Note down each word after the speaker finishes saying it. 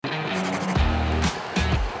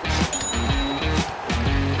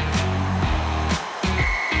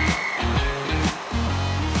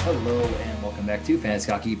back to Fantasy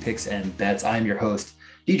Hockey Picks and Bets. I'm your host,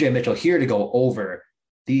 DJ Mitchell, here to go over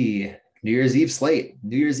the New Year's Eve slate.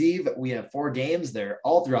 New Year's Eve, we have 4 games. They're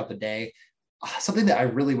all throughout the day. Something that I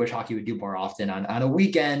really wish hockey would do more often on a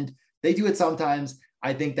weekend. They do it sometimes.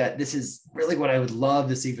 I think that this is really what I would love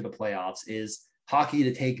to see for the playoffs is hockey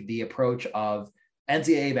to take the approach of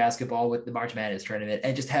NCAA basketball with the March Madness tournament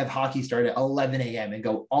and just have hockey start at 11 a.m. and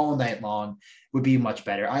go all night long would be much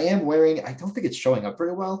better. I am wearing, I don't think it's showing up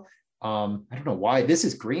very well. I don't know why. This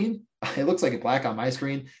is green. It looks like it's black on my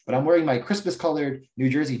screen, but I'm wearing my Christmas colored New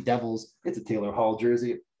Jersey Devils. It's a Taylor Hall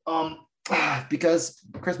jersey. Because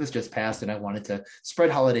Christmas just passed and I wanted to spread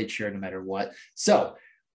holiday cheer no matter what. So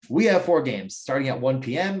we have 4 games starting at 1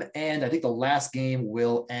 p.m. And I think the last game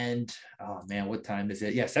will end. Oh man, what time is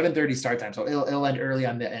it? Yeah, 7:30 start time. So it'll end early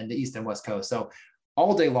on the East and West Coast. So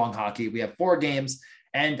all day long hockey. We have 4 games.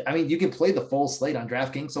 And I mean, you can play the full slate on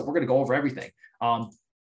DraftKings. So we're going to go over everything.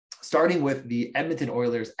 Starting with the Edmonton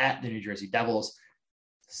Oilers at the New Jersey Devils.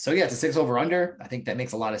 So yeah, it's a 6 over under. I think that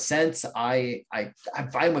makes a lot of sense. I'm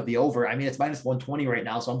fine with the over. I mean, it's minus 120 right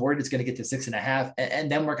now, so I'm worried it's going to get to 6.5.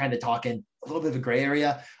 And then we're kind of talking a little bit of a gray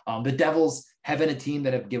area. The Devils have been a team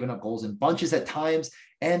that have given up goals in bunches at times,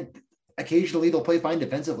 and occasionally they'll play fine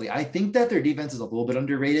defensively. I think that their defense is a little bit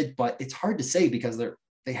underrated, but it's hard to say because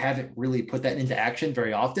they haven't really put that into action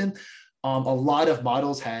very often. A lot of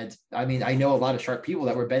models had, I know a lot of sharp people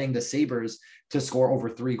that were betting the Sabres to score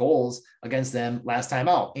over 3 goals against them last time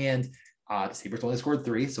out. And the Sabres only scored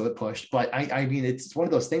 3, so it pushed. But I mean, it's one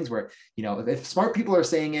of those things where, if smart people are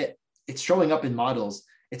saying it, it's showing up in models.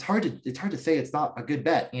 It's hard to say it's not a good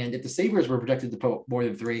bet. And if the Sabres were projected to put more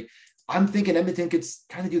than 3, I'm thinking Edmonton could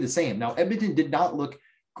kind of do the same. Now, Edmonton did not look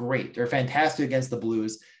great or fantastic against the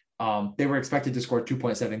Blues. They were expected to score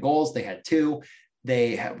 2.7 goals. They had 2.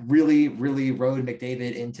 They have really, really rode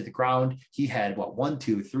McDavid into the ground. He had 1,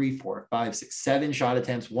 2, 3, 4, 5, 6, 7 shot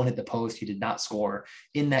attempts. 1 hit the post. He did not score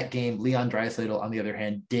in that game. Leon Draisaitl, on the other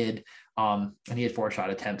hand, did, and he had 4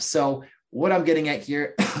 shot attempts. So what I'm getting at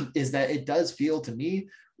here is that it does feel to me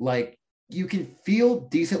like you can feel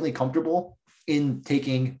decently comfortable in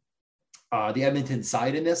taking the Edmonton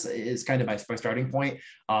side in this is kind of my starting point.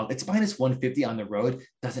 It's minus 150 on the road.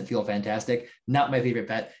 Doesn't feel fantastic. Not my favorite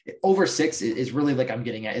bet. Over 6 is really like I'm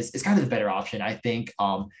getting at is kind of the better option. I think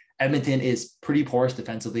Edmonton is pretty porous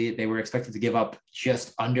defensively. They were expected to give up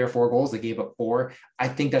just under 4 goals. They gave up 4. I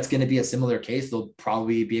think that's going to be a similar case. They'll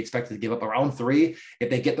probably be expected to give up around 3.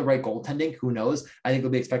 If they get the right goaltending, who knows? I think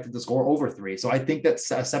they'll be expected to score over 3. So I think that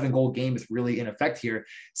a 7-goal game is really in effect here.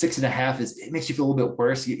 6.5 it makes you feel a little bit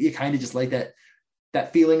worse. You kind of just like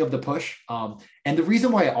that feeling of the push. And the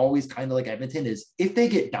reason why I always kind of like Edmonton is if they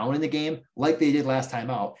get down in the game, like they did last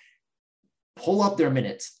time out, pull up their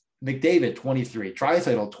minutes. McDavid, 23,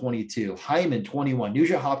 Draisaitl, 22, Hyman, 21,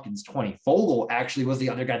 Nugent Hopkins, 20. Fogle actually was the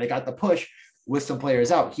other guy that got the push with some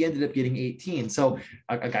players out. He ended up getting 18. So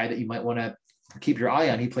a guy that you might want to keep your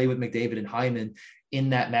eye on. He played with McDavid and Hyman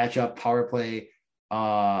in that matchup, power play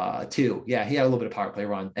 2. Yeah, he had a little bit of power play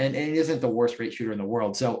run, and he isn't the worst rate shooter in the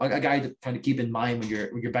world. So a guy to kind of keep in mind when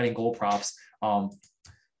you're betting goal props.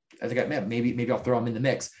 As a guy, man, maybe I'll throw him in the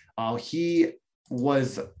mix. He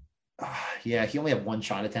was. He only had 1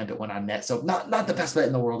 shot attempt at 1 on net. So not the best bet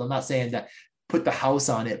in the world. I'm not saying that put the house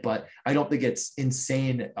on it, but I don't think it's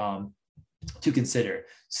insane to consider.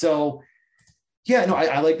 So yeah, no,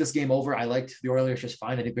 I like this game over. I liked the Oilers just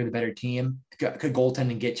fine. I think they're the better team. Could goaltend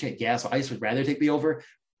and get you. Yeah, so I just would rather take the over.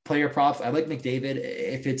 Player props, I like McDavid.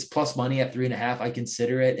 If it's plus money at 3.5, I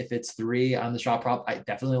consider it. If it's 3 on the shot prop, I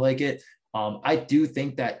definitely like it. I do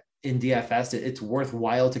think that in DFS, it's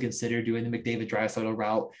worthwhile to consider doing the McDavid Draisaitl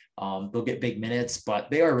route. They'll get big minutes,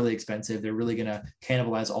 but they are really expensive. They're really going to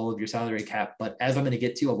cannibalize all of your salary cap. But as I'm going to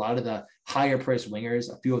get to, a lot of the higher priced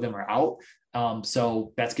wingers, a few of them are out.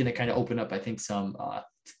 So that's going to kind of open up, I think, some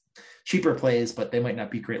cheaper plays, but they might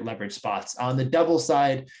not be great leverage spots. On the Devils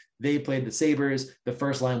side, they played the Sabres. The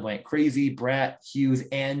first line went crazy. Bratt, Hughes,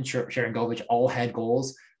 and Sharangovich all had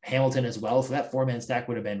goals. Hamilton as well. So that 4-man stack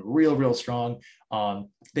would have been real, real strong.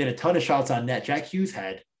 They had a ton of shots on net. Jack Hughes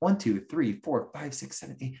had 1, 2, 3, 4, 5, 6,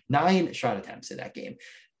 7, 8, 9 shot attempts in that game.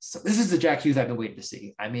 So this is the Jack Hughes I've been waiting to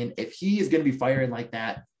see. I mean, if he is going to be firing like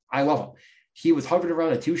that, I love him. He was hovering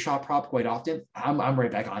around a 2-shot prop quite often. I'm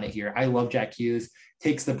right back on it here. I love Jack Hughes.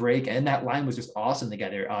 Takes the break, and that line was just awesome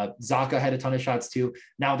together. Zacha had a ton of shots too.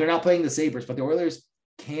 Now they're not playing the Sabres, but the Oilers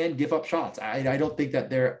can give up shots. I don't think that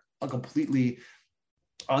they're completely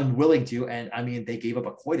unwilling to. And I mean, they gave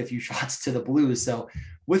up quite a few shots to the Blues. So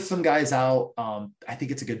with some guys out, I think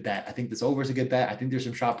it's a good bet. I think this over is a good bet. I think there's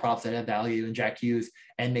some shot props that have value in Jack Hughes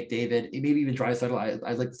and McDavid, maybe even Draisaitl.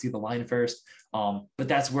 I'd like to see the line first. But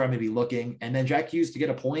that's where I'm going to be looking. And then Jack Hughes to get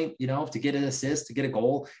a point, to get an assist, to get a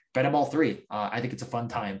goal, bet him all three. I think it's a fun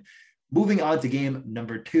time. Moving on to game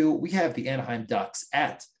number 2, we have the Anaheim Ducks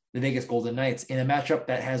at the Vegas Golden Knights in a matchup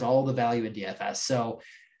that has all the value in DFS. So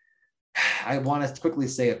I want to quickly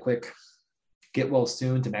say a quick get well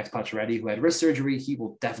soon to Max Pacioretty, who had wrist surgery. He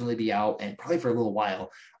will definitely be out and probably for a little while,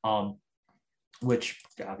 which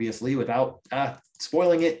obviously, without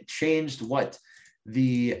spoiling it, changed what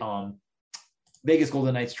the Vegas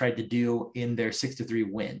Golden Knights tried to do in their 6-3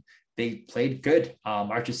 win. They played good.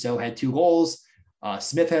 Marchessault had 2 goals.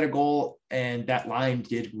 Smith had a goal, and that line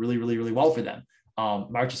did really, really, really well for them.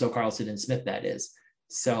 Marchessault, Karlsson, and Smith, that is.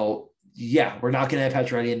 So, yeah, we're not going to have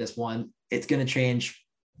Pacioretty in this one. It's going to change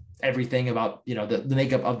everything about, the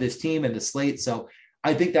makeup of this team and the slate. So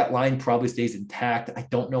I think that line probably stays intact. I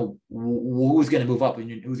don't know who's going to move up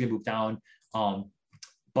and who's going to move down.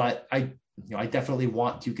 But I definitely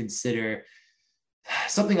want to consider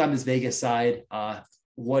something on this Vegas side.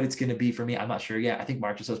 What it's going to be for me, I'm not sure yet. I think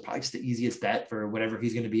Marchessault is probably just the easiest bet for whatever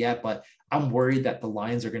he's going to be at, but I'm worried that the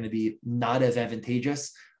lines are going to be not as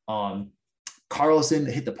advantageous. Karlsson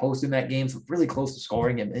hit the post in that game, so really close to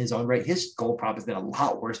scoring in his own right. His goal prop has been a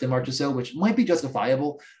lot worse than Marchessault, which might be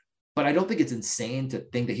justifiable, but I don't think it's insane to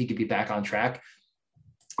think that he could be back on track.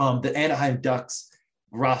 The Anaheim Ducks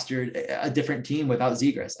rostered a different team without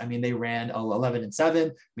Zegras. I mean, they ran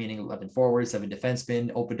 11-7, meaning 11 forwards, 7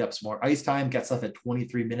 defensemen, opened up some more ice time, got stuff at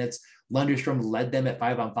 23 minutes. Lundestrom led them at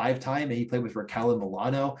 5-on-5 time, and he played with Raquel and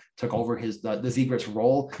Milano, took over the Zegras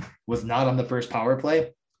role, was not on the first power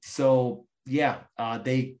play. So, yeah, I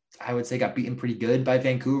would say, got beaten pretty good by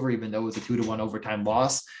Vancouver, even though it was a 2-1 overtime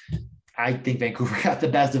loss. I think Vancouver got the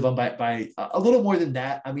best of them by a little more than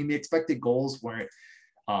that. I mean, the expected goals weren't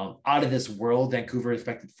out of this world. Vancouver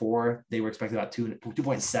expected 4. They were expected about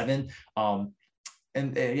 2.7.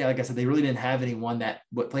 And yeah, like I said, they really didn't have anyone that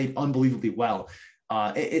played unbelievably well.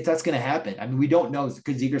 That's going to happen. I mean, we don't know.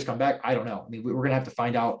 Could Zegras come back? I don't know. I mean, we're going to have to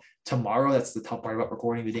find out tomorrow. That's the tough part about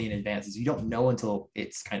recording the day in advance, is you don't know until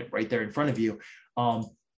it's kind of right there in front of you.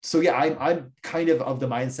 So yeah, I'm kind of the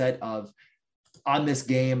mindset of, on this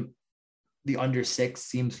game, the under 6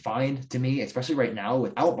 seems fine to me, especially right now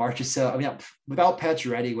without Marchessault. I mean, without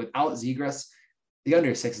Pacioretty, without Zegras, the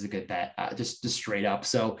under 6 is a good bet, just straight up.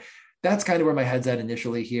 So that's kind of where my head's at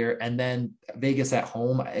initially here. And then Vegas at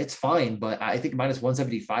home, it's fine, but I think minus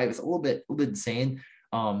 175 is a little bit insane.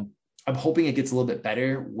 I'm hoping it gets a little bit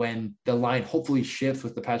better when the line hopefully shifts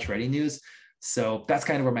with the Pacioretty news. So that's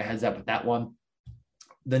kind of where my head's at with that one.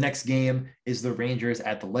 The next game is the Rangers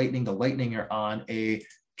at the Lightning. The Lightning are on a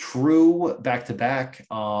true back-to-back.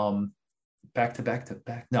 No,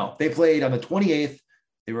 they played on the 28th.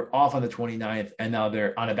 They were off on the 29th, and now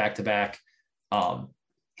they're on a back-to-back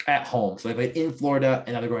at home. So they played in Florida,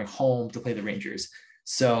 and now they're going home to play the Rangers.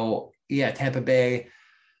 So yeah, Tampa Bay.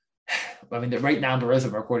 I mean, right now, as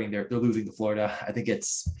of recording, they're losing to Florida. I think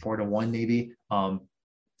it's 4-1, maybe.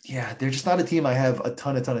 Yeah, they're just not a team I have a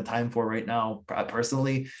ton of time for right now.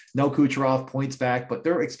 Personally, no Kucherov, points back, but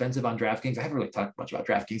they're expensive on DraftKings. I haven't really talked much about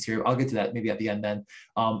DraftKings here. I'll get to that maybe at the end then.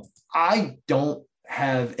 I don't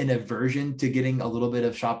have an aversion to getting a little bit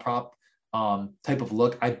of shot prop type of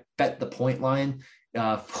look. I bet the point line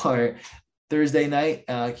for Thursday night.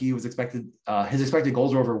 He was expected, his expected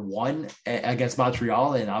goals were over 1 against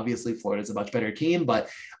Montreal, and obviously Florida's a much better team, but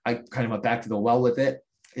I kind of went back to the well with it.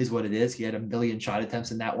 Is what it is. He had 1 million shot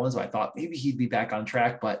attempts in that one. So I thought maybe he'd be back on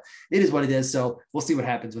track, but it is what it is. So we'll see what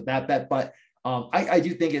happens with that bet. But I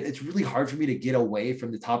do think it's really hard for me to get away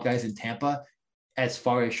from the top guys in Tampa as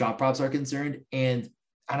far as shot props are concerned. And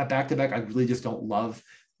on a back-to-back, I really just don't love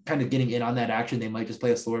kind of getting in on that action. They might just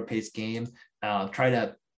play a slower paced game, try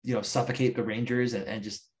to, suffocate the Rangers and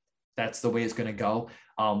just, that's the way it's going to go.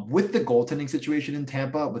 With the goaltending situation in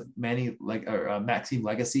Tampa, with Maxime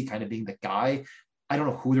Legacy kind of being the guy, I don't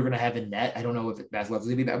know who they're going to have in net. I don't know if Vasilev's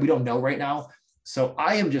going to be back. We don't know right now. So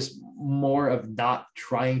I am just more of not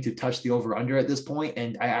trying to touch the over-under at this point,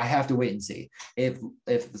 and I have to wait and see. If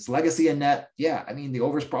it's Legacy in net, yeah, I mean, the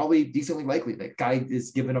over is probably decently likely. That guy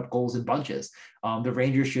is giving up goals in bunches. The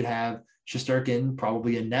Rangers should have Shesterkin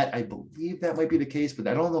probably in net. I believe that might be the case, but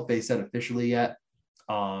I don't know if they said officially yet.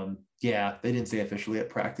 Yeah, they didn't say officially at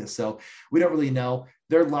practice, so we don't really know.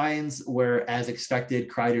 Their lines were as expected.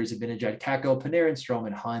 Kreider, Zibanejad, Kakko, Panarin,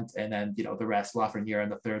 Stroman, Hunt, and then, the rest, Lafreniere on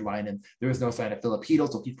the third line. And there was no sign of Philip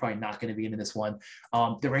Hedl, so he's probably not going to be in this one.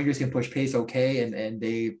 The Rangers can push pace okay, and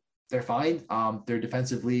they're fine. They're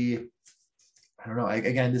defensively I don't know.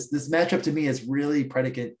 Again, this matchup to me is really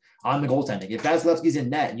predicate on the goaltending. If Vasilevsky's in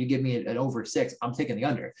net and you give me an over 6, I'm taking the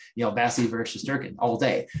under. Vasily versus Shesterkin all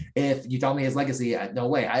day. If you tell me his legacy, no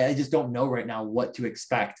way. I just don't know right now what to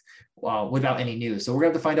expect without any news. So we're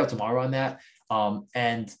going to have to find out tomorrow on that.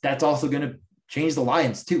 And that's also going to change the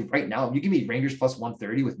lines too. Right now, if you give me Rangers plus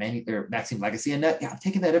 130 with Maxime Legacy in net, yeah, I'm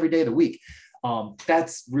taking that every day of the week.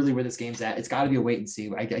 That's really where this game's at. It's got to be a wait and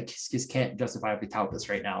see. I just can't justifiably tout this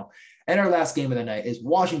right now. And our last game of the night is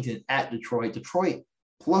Washington at Detroit. Detroit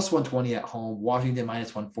plus 120 at home. Washington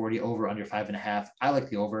minus 140 over under 5.5. I like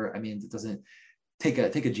the over. I mean, it doesn't take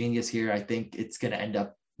a genius here. I think it's going to end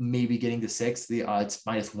up maybe getting to 6. It's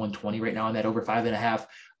minus 120 right now on that over 5.5.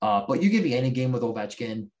 But you give me any game with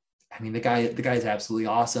Ovechkin. I mean, the guy is absolutely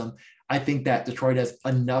awesome. I think that Detroit has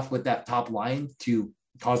enough with that top line to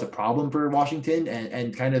cause a problem for Washington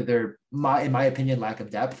and kind of in my opinion, lack of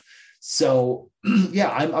depth. So yeah,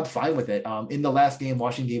 I'm fine with it. In the last game,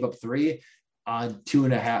 Washington gave up 3 on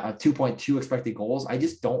 2.2 expected goals. I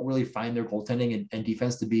just don't really find their goaltending and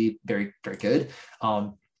defense to be very, very good.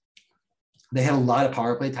 They had a lot of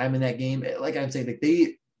power play time in that game. Like I'm saying,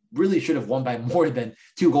 they really should have won by more than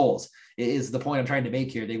 2 goals is the point I'm trying to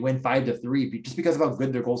make here. They win 5-3 just because of how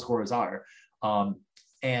good their goal scorers are.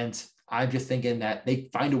 And I'm just thinking that they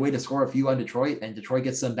find a way to score a few on Detroit and Detroit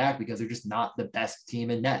gets them back because they're just not the best team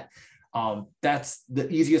in net. That's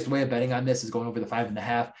the easiest way of betting on this is going over the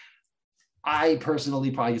 5.5. I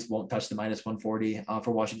personally probably just won't touch the minus 140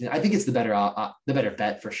 for Washington. I think it's the better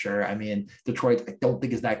bet for sure. I mean, Detroit, I don't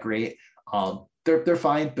think is that great. They're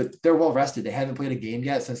fine, but they're well rested. They haven't played a game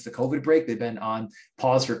yet since the COVID break. They've been on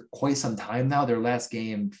pause for quite some time now. Their last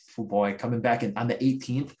game, coming back on the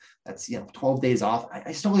 18th. That's 12 days off.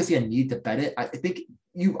 I just don't really see a need to bet it. I think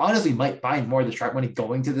you honestly might find more of the sharp money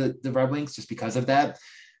going to the Red Wings just because of that.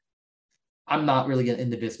 I'm not really in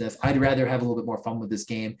the business. I'd rather have a little bit more fun with this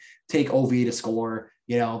game. Take OV to score.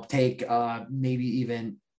 Take maybe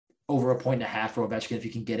even over 1.5 for Ovechkin if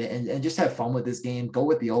you can get it, and just have fun with this game. Go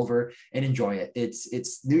with the over and enjoy it.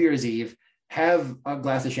 It's New Year's Eve. Have a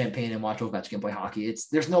glass of champagne and watch Ovechkin play hockey.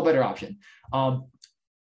 There's no better option.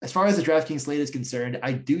 As far as the DraftKings slate is concerned,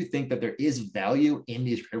 I do think that there is value in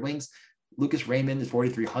these Red Wings. Lucas Raymond is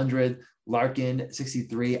 4,300, Larkin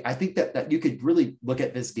 63. I think that you could really look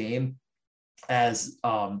at this game as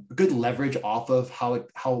good leverage off of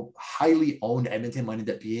how highly owned Edmonton might end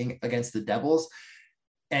up being against the Devils,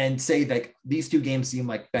 and say that these 2 games seem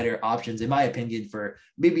like better options, in my opinion, for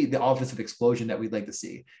maybe the offensive explosion that we'd like to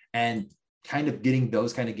see, and kind of getting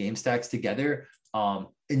those kind of game stacks together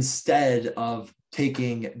instead of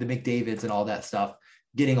taking the McDavids and all that stuff,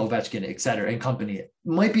 getting Ovechkin, et cetera, and company. It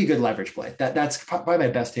might be a good leverage play. That's probably my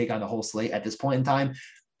best take on the whole slate at this point in time.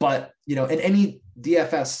 But, in any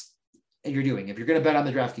DFS you're doing, if you're going to bet on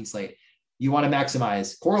the DraftKings slate, you want to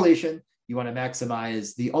maximize correlation. You want to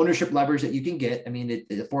maximize the ownership leverage that you can get. I mean,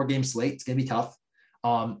 it's a 4-game slate. It's going to be tough.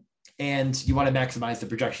 And you want to maximize the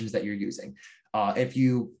projections that you're using. If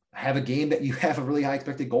you have a game that you have a really high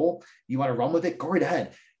expected goal, you want to run with it, go right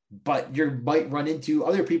ahead. But you might run into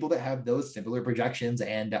other people that have those similar projections,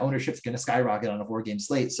 and the ownership's going to skyrocket on a 4-game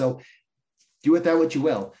slate. So do with that what you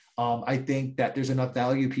will. I think that there's enough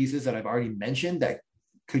value pieces that I've already mentioned that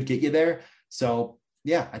could get you there. So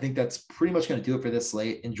yeah, I think that's pretty much going to do it for this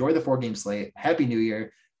slate. Enjoy the 4-game slate. Happy New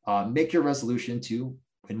Year. Make your resolution to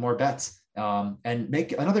win more bets, and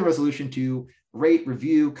make another resolution to rate,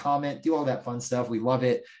 review, comment, do all that fun stuff. We love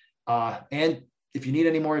it. And if you need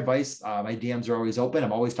any more advice, my DMs are always open.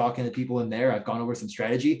 I'm always talking to people in there. I've gone over some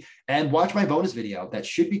strategy, and watch my bonus video that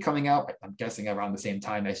should be coming out, I'm guessing around the same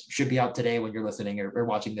time. I should be out today when you're listening or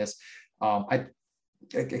watching this. I'm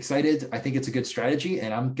excited. I think it's a good strategy,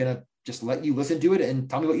 and I'm going to just let you listen to it and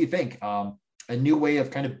tell me what you think. A new way of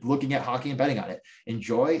kind of looking at hockey and betting on it.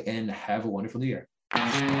 Enjoy and have a wonderful new year.